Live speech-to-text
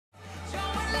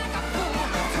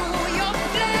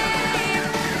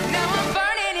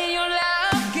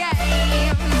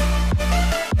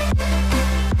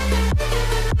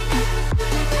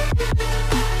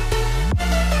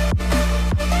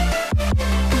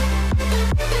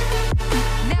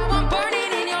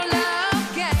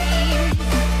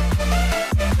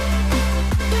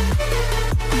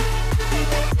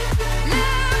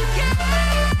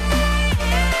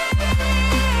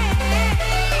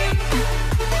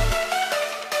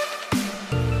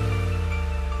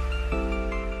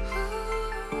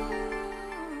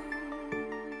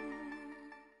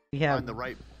have... Find the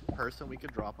right person, we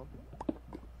could drop them.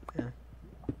 Yeah.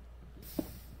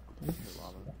 Here,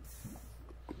 lava.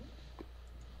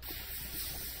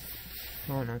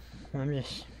 Oh no, I'm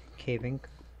just caving.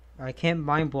 I can't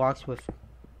mine blocks with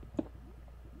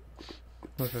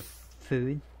a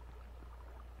food.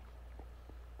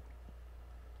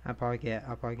 I'll probably get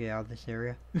out of this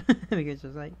area because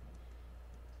it's like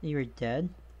you were dead.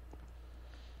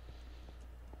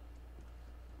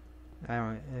 I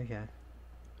don't. Okay.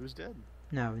 Who's dead?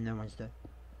 No, no one's dead.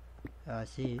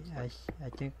 See, I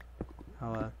think.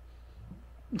 I'll.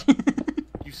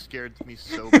 You scared me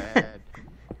so bad.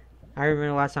 I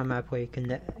remember last time I played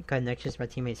Connections, my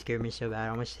teammate scared me so bad. I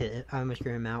almost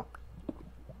threw him out.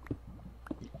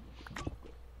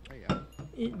 Oh,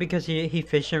 yeah. Because he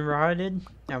fishing rodded.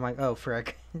 I'm like, oh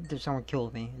frick, there's someone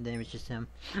killed me, and then it was just him.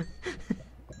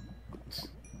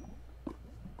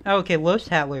 Oh, okay, Los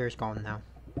hat layer is gone now.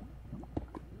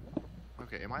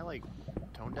 Okay, am I like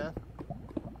tone deaf?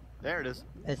 There it is.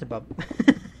 It's above.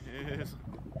 It is.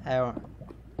 I don't.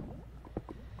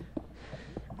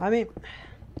 I mean,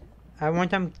 I one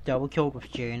time double killed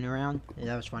with Jane around. Yeah,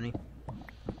 that was funny.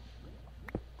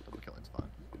 Double killing's fun.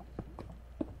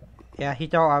 Yeah, he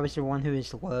thought I was the one who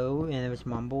was low, and it was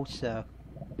Mumble, so.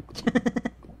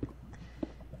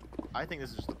 I think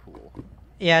this is just a pool.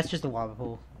 Yeah, it's just a lava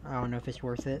pool. I don't know if it's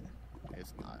worth it.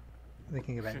 It's not. We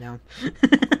can go back down.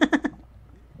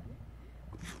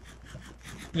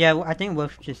 Yeah, I think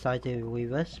Wolf decided to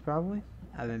leave us, probably.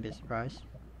 I wouldn't be surprised.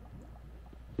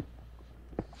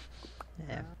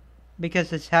 Yeah.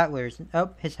 Because his Hatler's... Oh,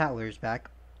 his Hatler's back.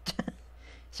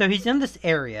 So he's in this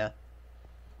area.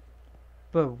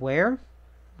 But where?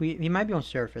 He might be on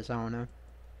surface, I don't know.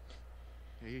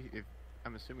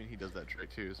 I'm assuming he does that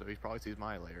trick too, so he probably sees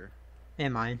my layer.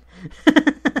 And mine.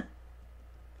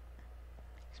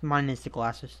 Mine is the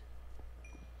glasses.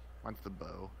 Mine's the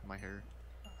bow in my hair.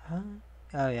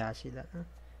 Oh yeah, I see that.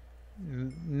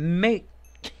 Mate.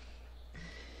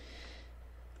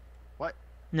 What?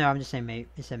 No, I'm just saying mate.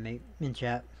 It said mate in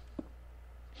chat.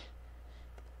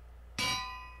 I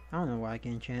don't know what I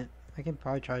can enchant. I can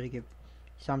probably try to get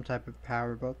some type of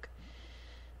power book.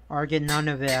 Or get none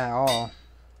of it at all.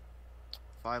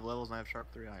 5 levels and I have sharp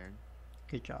 3 iron.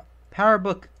 Good job. Power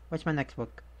book. What's my next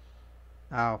book?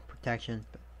 Oh, protection.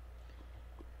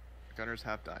 Gunner's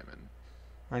half diamond.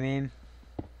 I mean...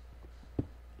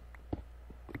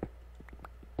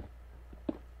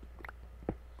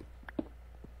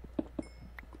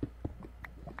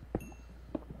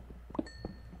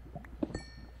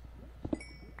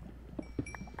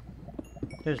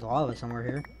 There's lava somewhere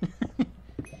here.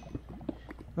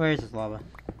 Where is this lava?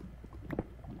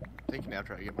 Thinking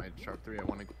after I get my sharp 3, I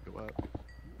want to go up.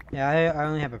 Yeah, I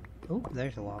only have a... Oh,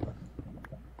 there's the lava.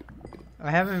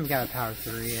 I haven't even got a power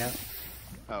 3 yet.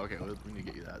 Oh, okay, well, we need to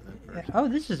get you that then first. Yeah. Oh,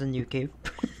 this is a new cave.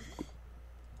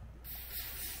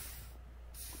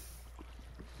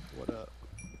 What up?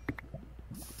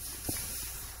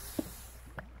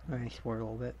 Let me explore a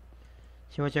little bit.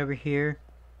 See what's over here?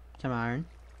 Some iron.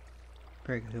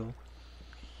 Very cool.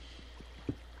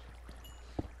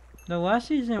 The last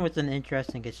season was an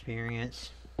interesting experience.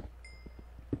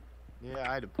 Yeah,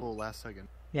 I had to pull last second.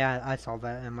 Yeah, I saw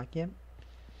that and I'm like, yep.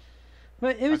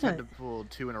 But it was I had to pull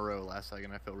 2 in a row last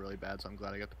second. I feel really bad, so I'm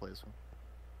glad I got to play this one.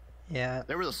 Yeah.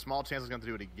 There was a small chance I was going to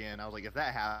do it again. I was like, if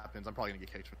that happens, I'm probably going to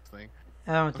get kicked from this thing.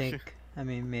 I don't think. I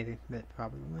mean, maybe, but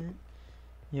probably wouldn't.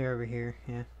 You're over here,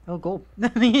 yeah. Oh, gold.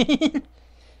 I mean,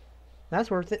 that's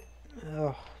worth it.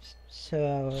 Oh,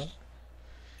 so.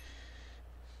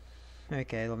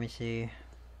 Okay, let me see.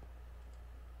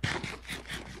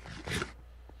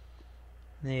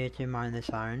 Need to mine this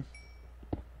iron.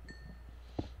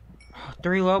 Oh,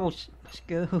 3 levels. Let's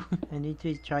go. I need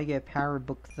to try to get a power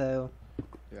book though.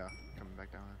 Yeah, coming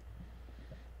back down.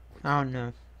 I don't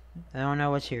know. I don't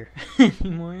know what's here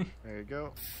anymore. There you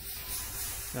go.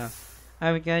 So,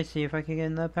 I would guys see if I can get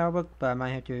another power book, but I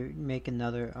might have to make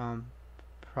another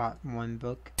prot 1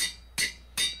 book.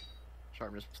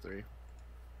 Sharpness 3.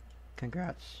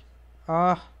 Congrats.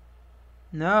 Oh,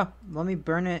 no. Let me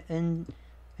burn it in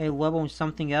a level in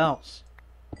something else.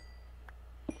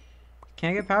 Can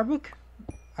I get power book?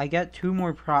 I got 2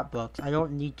 more prop books. I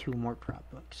don't need 2 more prop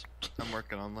books. I'm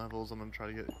working on levels. I'm going to try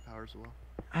to get power as well.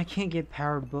 I can't get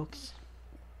power books.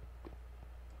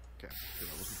 Okay,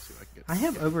 let's see what I can get. I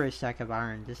have over a stack of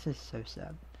iron. This is so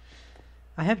sad.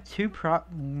 I have 2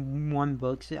 prop 1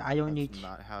 books. I don't need. That's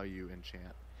not how you enchant.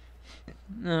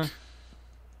 No.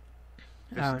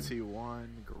 Efficiency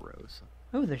 1, gross.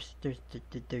 Oh, there's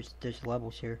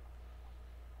levels here.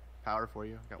 Power for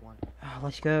you. Got 1. Oh,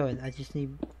 let's go. I just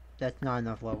need. That's not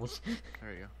enough levels.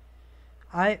 There you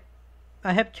go.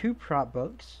 I have 2 prop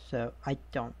books, so I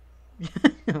don't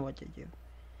know what to do.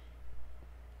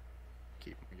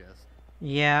 Keep 'em, I guess.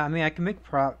 Yeah, I mean, I can make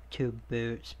prop 2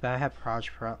 boots, but I have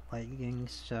prop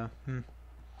leggings, so,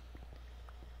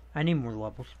 I need more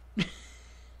levels.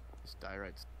 This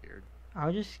diorite's weird.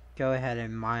 I'll just go ahead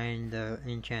and mine the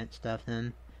enchant stuff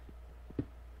then.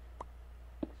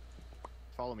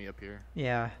 Follow me up here.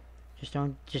 Yeah, just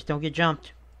don't get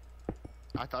jumped.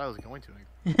 I thought I was going to.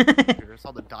 I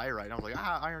saw the diorite and I was like,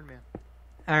 Iron Man.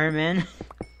 Iron Man.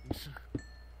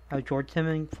 Oh, George Tim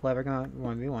and Clever going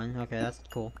 1v1. Okay, that's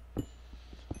cool.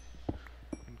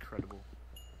 Incredible.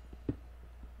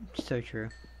 So true.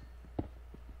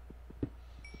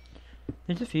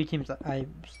 There's a few teams that I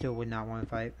still would not want to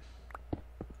fight.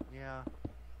 Yeah.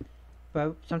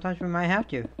 But sometimes we might have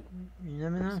to. You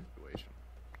never know. Situation.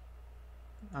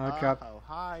 I'll drop. Oh,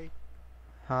 hi.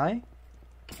 Hi?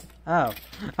 Oh.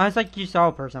 I was like, you saw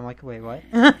a person. I'm like, wait, what?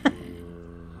 Oh,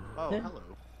 hello.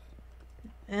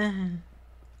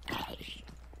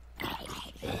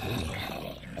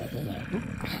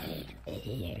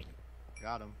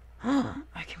 Got him.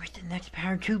 I can read the next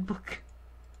Power 2 book.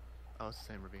 Oh, it's the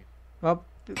same ravine. Well,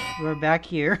 we're back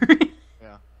here.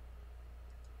 Yeah.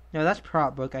 No, that's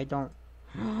prop book. I don't.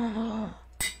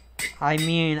 I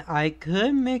mean, I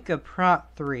could make a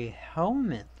prop 3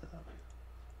 helmet, though.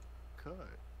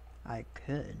 Could. I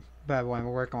could. But I want to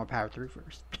work on Power 3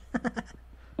 first.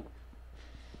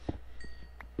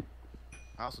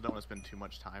 I also don't want to spend too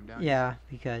much time down Yeah,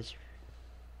 because.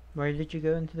 Where did you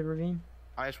go into the ravine?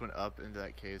 I just went up into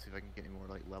that cave, see if I can get any more,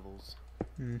 like, levels.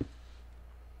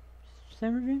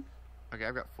 Same ravine? Okay,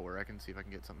 I've got 4. I can see if I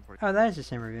can get something for you. Oh, that is the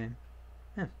same ravine.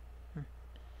 I'm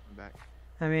back.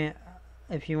 I mean,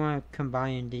 if you want to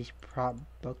combine these prop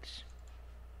books.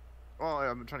 Well,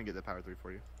 I'm trying to get the Power 3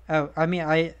 for you. Oh, I mean,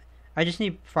 I just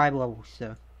need 5 levels,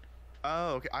 so.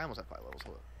 Oh, okay. I almost have 5 levels.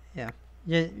 Hold up.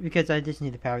 Yeah, because I just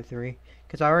need the Power 3.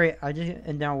 Because I just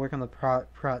and now work on the prop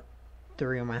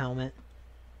 3 on my helmet.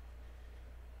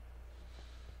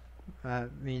 I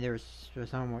mean, there's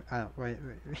somewhere. Wait.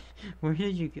 Where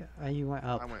did you go? You went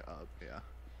up. I went up, yeah.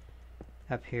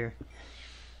 Up here.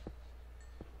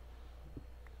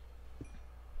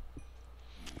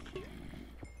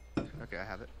 Okay, I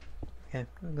have it. Okay,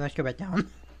 let's go back down.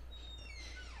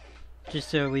 Just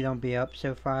so we don't be up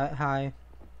so far high.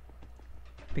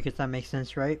 Because that makes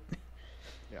sense, right?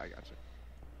 Yeah, I got you.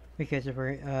 Because if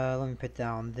we're, let me put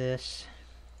down this.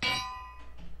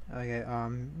 Okay,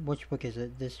 which book is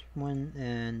it? This one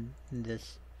and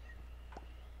this.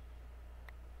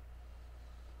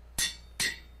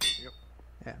 Yep.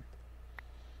 Yeah.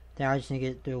 Then I just need to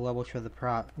get the levels for the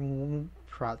prop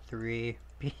 3.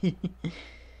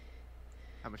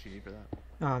 How much do you need for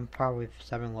that? Probably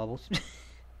 7 levels.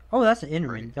 Oh, that's an enderman.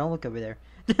 Great. Don't look over there.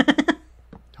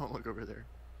 Don't look over there.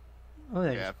 Oh,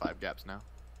 there's. Yeah, I have 5 gaps now.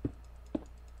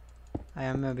 I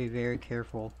am gonna be very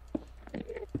careful.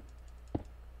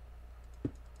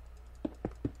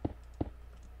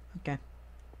 Okay.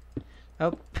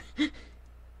 Oh.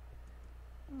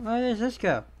 Where does this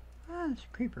go? Ah, it's a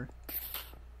creeper.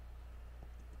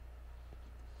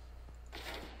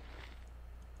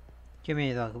 Give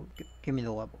me the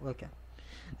level. Okay.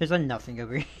 There's like nothing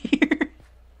over here.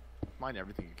 Mine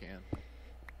everything you can.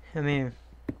 I mean,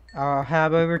 I'll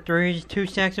have over 2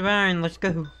 stacks of iron. Let's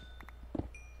go.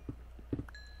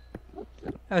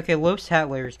 Okay, Loaf's hat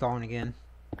layer is gone again.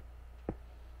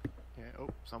 Yeah. Oh,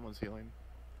 someone's healing.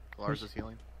 Lars is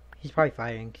healing. He's probably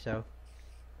fighting, so.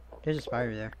 There's a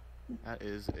spider there. That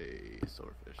is a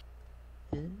silverfish.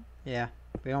 Yeah,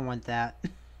 we don't want that.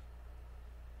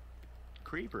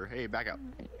 Creeper. Hey, back up.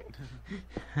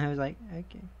 I was like,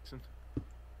 okay.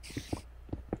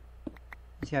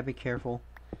 Just gotta be careful.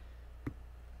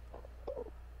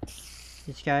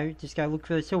 Just gotta look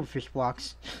for the silverfish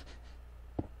blocks.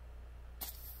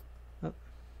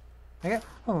 Oh,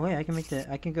 oh wait, I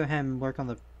can go ahead and work on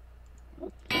the.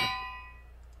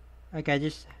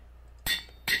 Okay,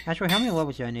 actually, how many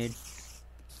levels do I need?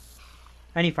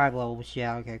 I need 5 levels.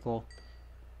 Yeah. Okay. Cool.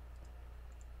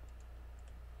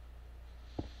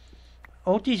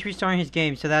 Ulti's restarting his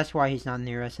game, so that's why he's not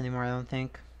near us anymore. I don't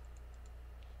think.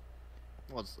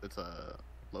 Well, it's a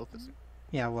loaf.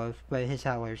 Yeah, Loaf, but his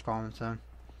hat layer's gone, so.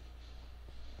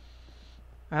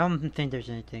 I don't think there's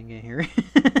anything in here.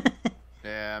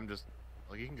 Yeah, I'm just.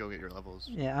 Like, you can go get your levels.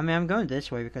 Yeah, I mean, I'm going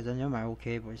this way because I know my old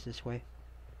cave was this way.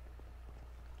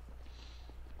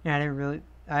 Yeah, I didn't really.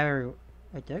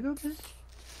 Wait, did I go this?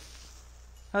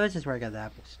 Oh, this is where I got the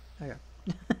apples. Okay.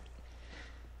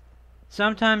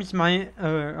 Sometimes my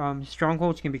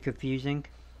strongholds can be confusing.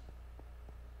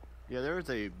 Yeah, there is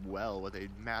a well with a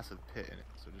massive pit in it,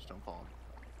 so just don't fall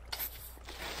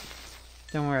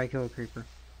Don't worry, I killed a creeper.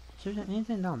 Is there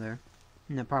anything down there?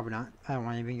 No, probably not. I don't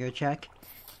want to even go check.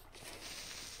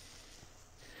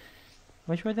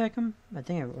 Which way did I come? I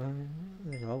think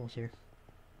there's levels here.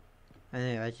 I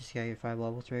think I just gotta get 5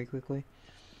 levels very quickly.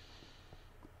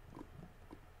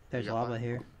 There's lava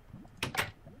here.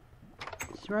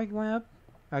 Is this where I went up?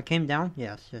 Oh, I came down?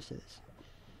 Yes, yes it is.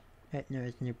 Hey, no,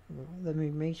 it's new. Let me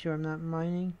make sure I'm not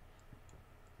mining.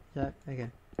 Is that okay?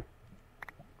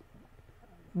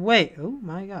 Wait! Oh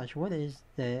my gosh! What is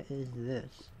this?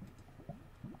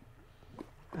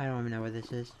 I don't even know what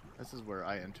this is. This is where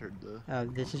I entered the. Oh,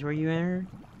 this is where you entered?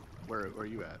 Where are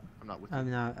you at? I'm not with you. I'm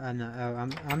not. Oh,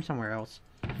 I'm somewhere else.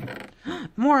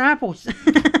 More apples.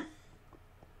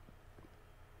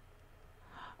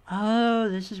 Oh,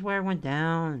 this is where I went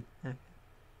down.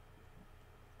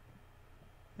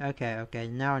 Okay.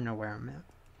 Now I know where I'm at.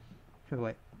 So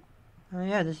wait. Oh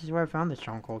yeah, this is where I found the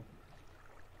stronghold.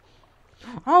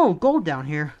 Oh, gold down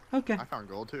here. Okay. I found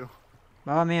gold too.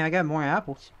 Well, I mean, I got more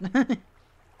apples.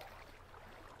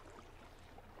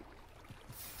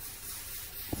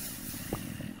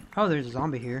 Oh, there's a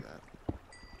zombie here.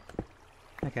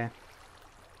 Okay.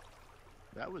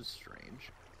 That was strange.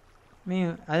 I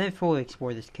mean, I didn't fully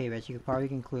explore this cave, as you could probably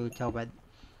conclude, tell by...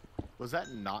 Was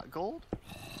that not gold?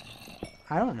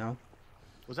 I don't know.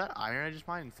 Was that iron I just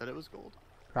mined and said it was gold?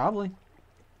 Probably.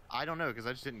 I don't know, because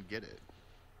I just didn't get it.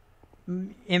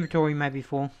 Inventory might be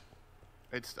full.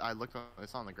 I looked on,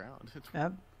 it's on the ground.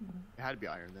 Yep. It had to be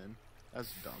iron then.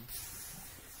 That's dumb.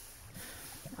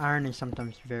 Iron is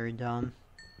sometimes very dumb.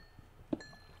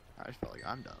 I just felt like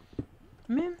I'm dumb.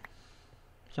 I mean,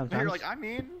 sometimes. You're like, I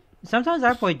mean... Sometimes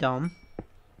I play dumb.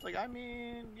 Like, I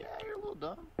mean, yeah, you're a little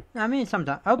dumb. I mean,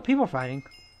 sometimes. Oh, people fighting.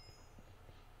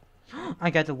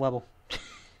 I got the level.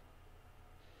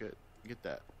 Good. Get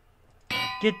that.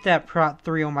 Get that Prot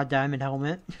 3 on my diamond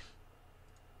helmet.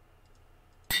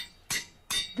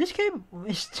 This cave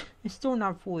is still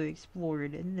not fully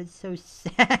explored, and it's so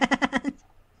sad.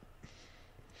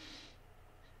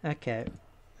 Okay.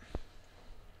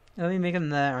 Let me make him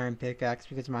the iron pickaxe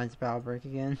because mine's about to break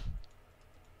again.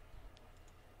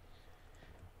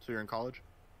 So you're in college?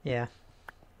 Yeah.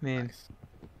 I mean, Nice.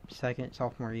 second,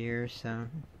 sophomore year, so...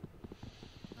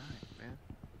 Nice, man.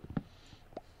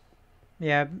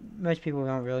 Yeah, most people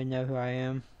don't really know who I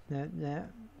am.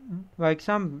 Like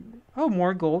some... Oh,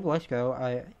 more gold, let's go.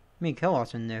 I mean,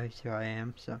 Kellawson knows who I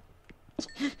am, so...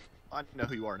 I know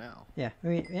who you are now. Yeah,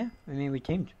 I mean, we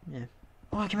teamed, yeah.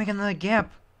 Oh, I can make another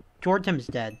gap! Jordan's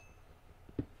dead.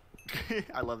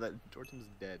 I love that. Jordan's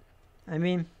dead. I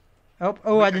mean...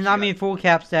 Oh, I did not mean full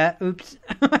cap stat. Oops.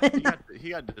 he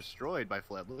got destroyed by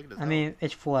Fleb. Look at his I mean,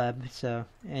 it's Fleb, so...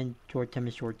 And Jordan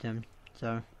is Jordan,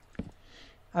 so...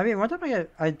 I mean, one time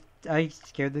I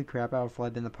scared the crap out of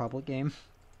Fleb in the public game.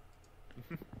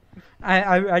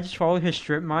 I just followed his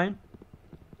strip mine,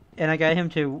 and I got him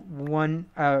to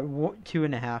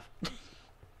 2.5.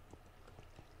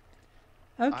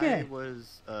 Okay. I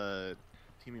was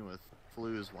teaming with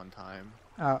Flues one time.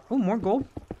 Oh, more gold.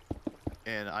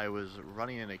 And I was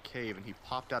running in a cave, and he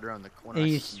popped out around the corner. And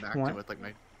I you smacked him with like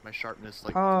my sharpness,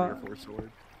 like 3 or 4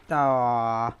 sword.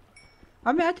 Aww.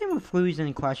 I mean, I teamed with Flues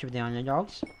in Clash of the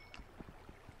Underdogs.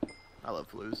 I love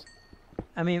Flues.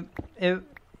 I mean,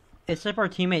 except our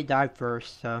teammate died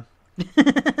first, so.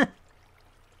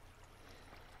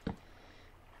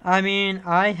 I mean,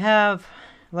 I have,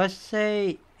 let's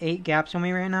say, 8 gaps on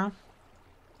me right now.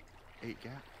 8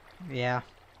 gaps? Yeah.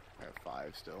 I have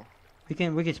 5 still. We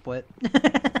can split.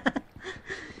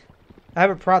 I have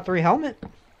a Prot 3 helmet.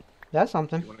 That's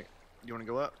something. You wanna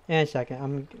go up? In a second.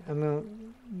 I'm gonna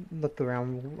look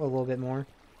around a little bit more.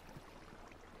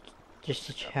 Just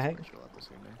to check.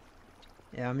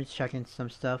 Yeah, I'm just checking some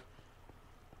stuff.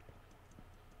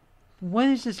 What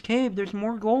is this cave? There's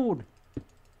more gold.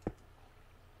 I'm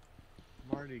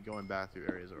already going back through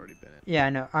areas I've already been in. Yeah, I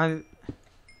know.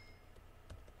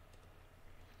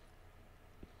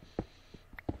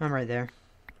 I'm right there.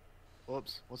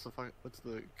 Whoops. What's the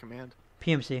command?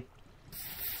 PMC.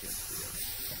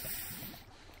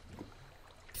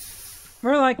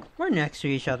 We're next to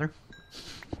each other.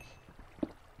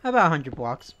 About 100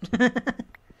 blocks. Okay.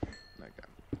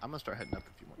 I'm gonna start heading up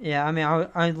if you want. Yeah, I mean,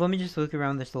 let me just look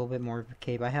around this little bit more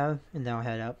cave I have, and then I'll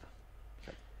head up.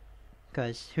 Okay.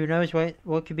 Cause who knows what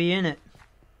could be in it?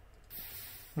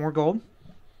 More gold?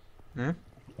 Yeah.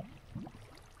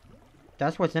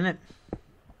 That's what's in it.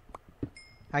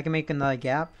 I can make another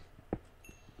gap.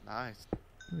 Nice.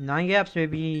 9 gaps,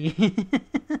 maybe.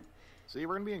 See,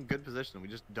 we're gonna be in good position. We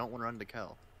just don't want to run into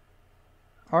Kel.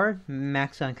 Or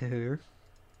Max on Kahooter.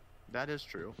 That is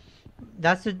true.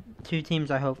 That's the 2 teams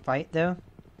I hope fight, though.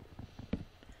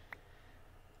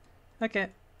 Okay.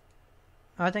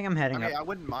 I think I'm I heading mean, up. I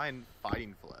wouldn't mind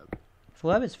fighting Fleb.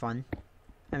 Fleb is fun.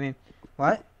 I mean,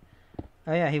 what?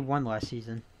 Oh yeah, he won last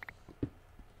season.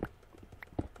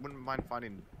 Wouldn't mind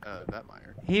fighting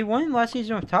Vetmeyer. He won last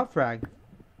season with Top Frag.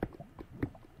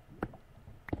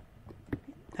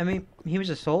 I mean, he was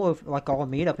a solo like all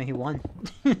meetup and he won.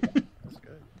 That's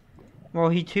good. Well,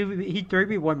 he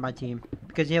 3v1 my team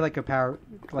because he had like a power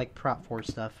like prop 4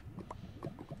 stuff.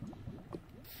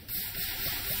 Okay,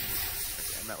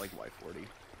 I'm at like Y40.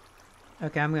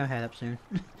 Okay, I'm gonna head up soon.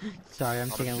 Sorry, I'm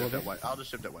taking a little bit. I'll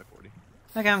just shift at Y40.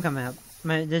 Okay, I'm coming up.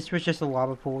 This was just a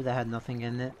lava pool that had nothing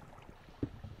in it.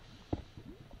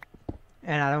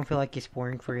 And I don't feel like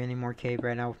exploring for any more cave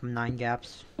right now with 9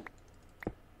 gaps.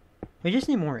 We just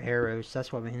need more arrows,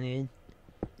 that's what we need.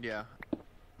 Yeah.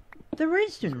 The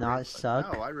raids do So not raids,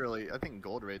 suck. No, I think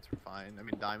gold rates were fine. I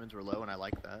mean, diamonds were low, and I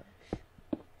like that.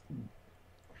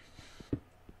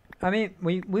 I mean,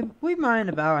 we mine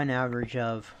about an average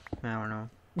of, I don't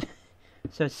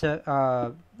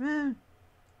know.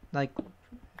 Like,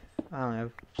 I don't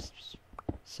know,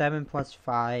 7 plus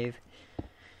 5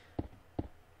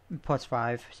 plus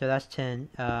 5, so that's 10,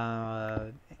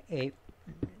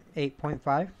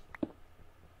 8.5.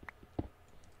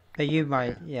 But you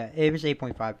might, yeah, it was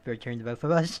 8.5 between the both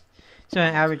of us. So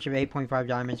an average of 8.5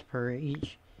 diamonds per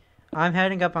each. I'm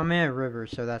heading up, I'm in a river,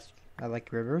 so that's, I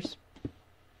like rivers.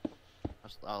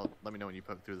 Let me know when you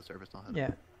poke through the surface. I'll head Yeah.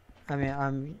 up. I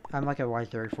mean, I'm like a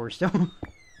Y34 still. Okay,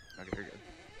 you're good.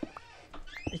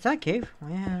 Is that a cave?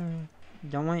 Yeah.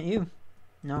 Don't want you.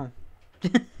 No.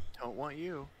 Don't want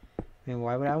you. I mean,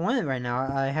 why would I want it right now?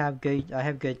 I have good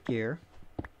gear.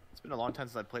 It's been a long time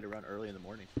since I played around early in the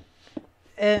morning.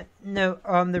 No,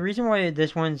 the reason why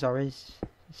this one's always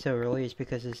so early is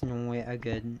because it's normally a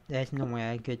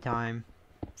good time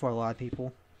for a lot of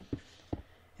people.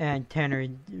 And Tanner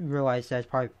realized that's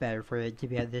probably better for it to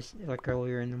be at this like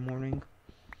earlier in the morning.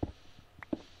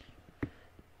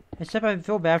 Except I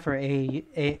feel bad for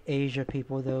Asia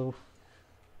people though.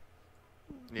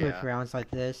 Yeah. With rounds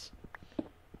like this.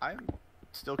 I'm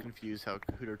still confused how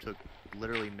Hooter took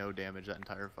literally no damage that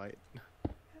entire fight.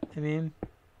 I mean,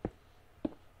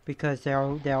 because they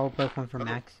all both went for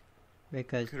max.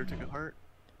 Because Hooter took a heart.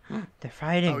 they're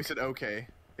fighting. Oh, he said okay.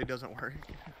 It doesn't work.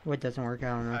 What doesn't work? I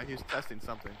don't know. He was testing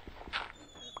something.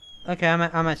 Okay, I'm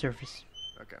at surface.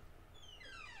 Okay.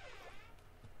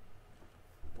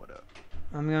 What up?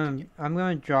 I'm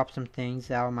gonna drop some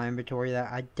things out of my inventory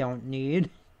that I don't need.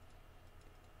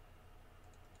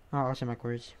 Oh, also my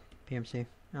cords. PMC.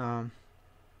 Okay, I'll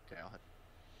head.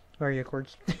 Where are your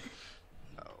cords?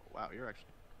 Oh, wow, you're actually...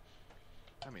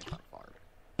 I mean, it's not far.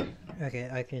 Okay,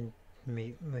 I can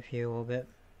meet with you a little bit.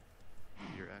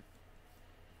 You're at...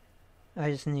 I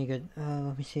just need to go,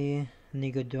 let me see. I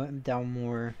need to go down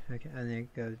more. Okay, I need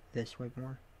to go this way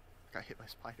more. Got hit by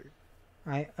spider.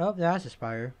 Oh, that's a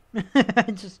spider.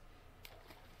 I just...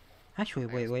 Actually,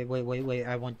 wait.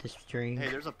 I want this string. Hey,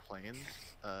 there's a plains.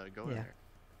 Go in Yeah. there.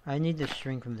 I need the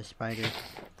string from the spider.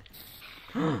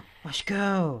 Let's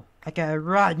go! I got a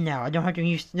rod now. I don't have to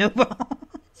use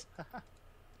snowballs.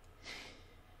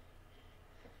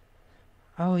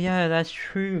 Oh yeah, that's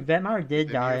true. Vetmar did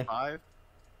Is it die. near 5?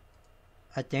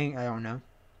 I think. I don't know.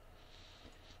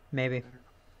 Maybe.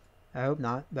 I hope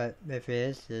not. But if it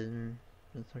is, then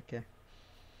it's okay.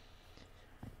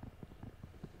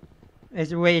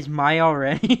 It's my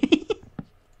already.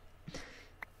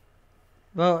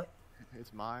 Well.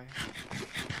 It's my...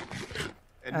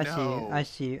 I see you. I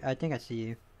see you. I think I see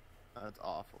you. That's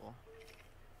awful.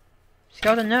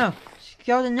 Skeleton, no!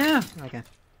 Skeleton, no! Okay.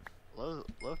 Loaf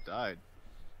died.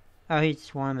 Oh, he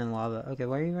swam in lava. Okay,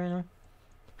 where are you right now?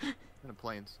 In the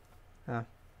plains. I'm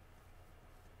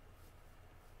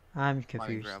Mining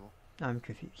confused. gravel. I'm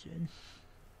confused.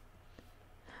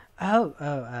 Oh,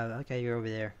 okay, you're over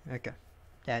there. Okay.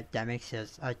 That makes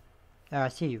sense. I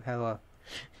see you. Hello.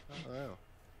 Oh, hello.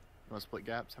 You want to split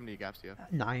gaps? How many gaps do you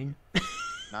have? 9.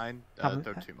 9? How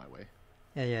Throw 2 my way.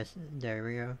 Yeah, yes, there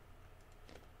we go.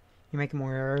 You making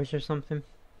more arrows or something?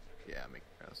 Yeah, make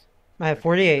arrows. I have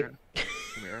 48.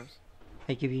 Give me arrows?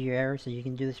 I give you your arrows so you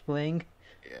can do the splaying.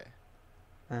 Yeah.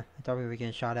 I thought we were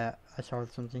getting shot at. I saw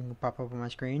something pop up on my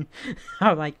screen.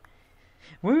 I'm like,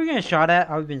 when we were getting shot at,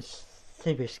 I would have been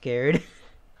super scared.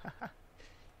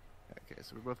 Okay,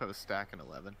 so we both have a stack and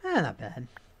 11. Not bad.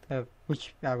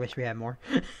 Which I wish we had more.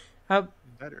 Oh,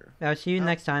 Better. I'll see you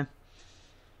next time.